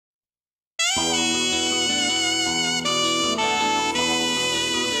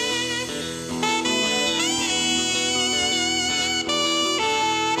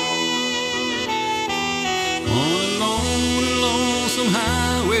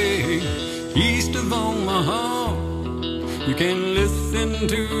highway east of Omaha. You can listen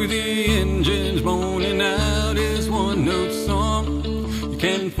to the engines moaning out his one-note song. You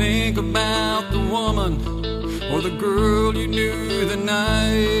can think about the woman or the girl you knew the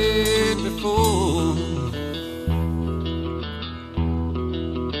night before.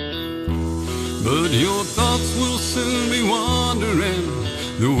 But your thoughts will soon be wandering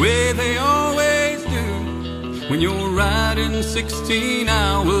the way they always do when you're riding 16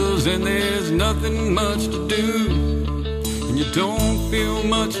 hours and there's nothing much to do. And you don't feel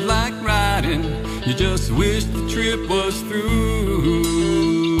much like riding, you just wish the trip was through.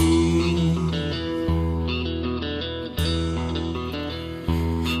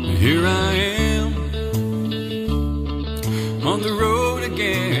 Here I am on the road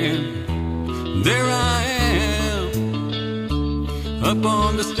again. There I am up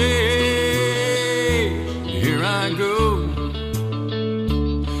on the stage. Here I go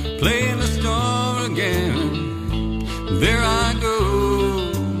playing the star again. There I go,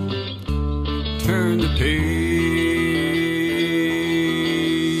 turn the page.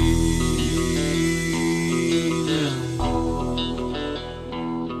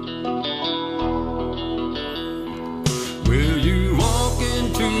 Well, you walk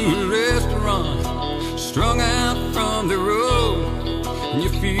into a restaurant, strung out from the road, and you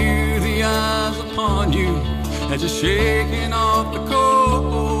feel the eyes upon you as you're shaking off the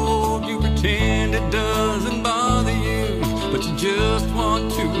cold. You pretend it doesn't bother you, but you just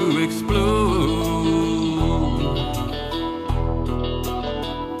want to explode.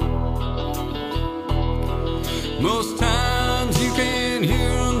 Most times you can hear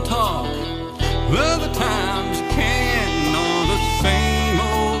them talk, other times you can't. All the same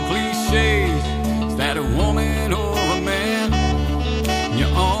old cliches, is that a woman or a man? You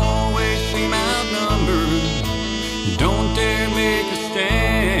always seem outnumbered, you don't dare make a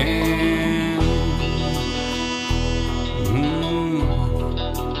stand.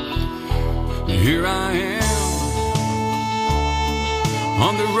 Here I am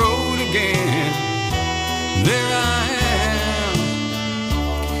on the road again. There I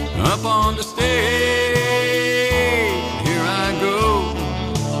am up on the stage. Here I go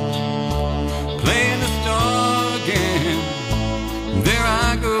playing the star again. There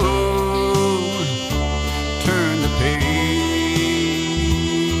I go, turn the page.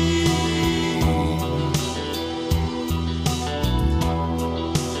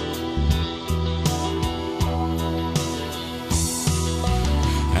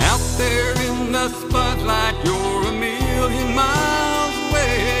 Out there in the spotlight, you're a million miles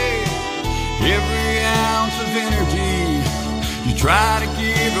away. Every ounce of energy you try to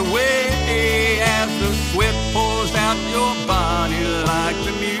give away as the sweat pours out your body like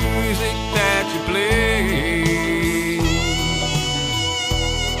the music that you play.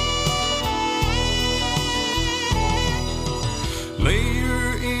 Later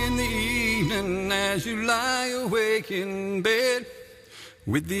in the evening as you lie awake in bed,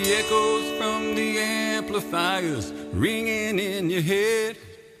 with the echoes from the amplifiers ringing in your head,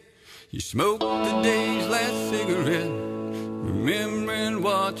 you smoke the day's last cigarette, remembering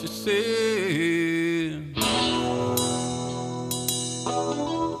what you said.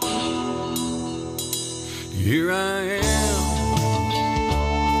 Here I am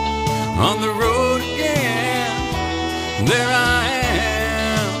on the road again. There I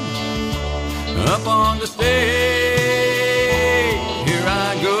am up on the stage. Here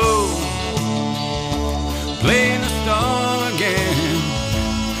I go playing the star again.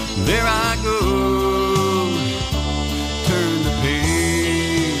 There I go,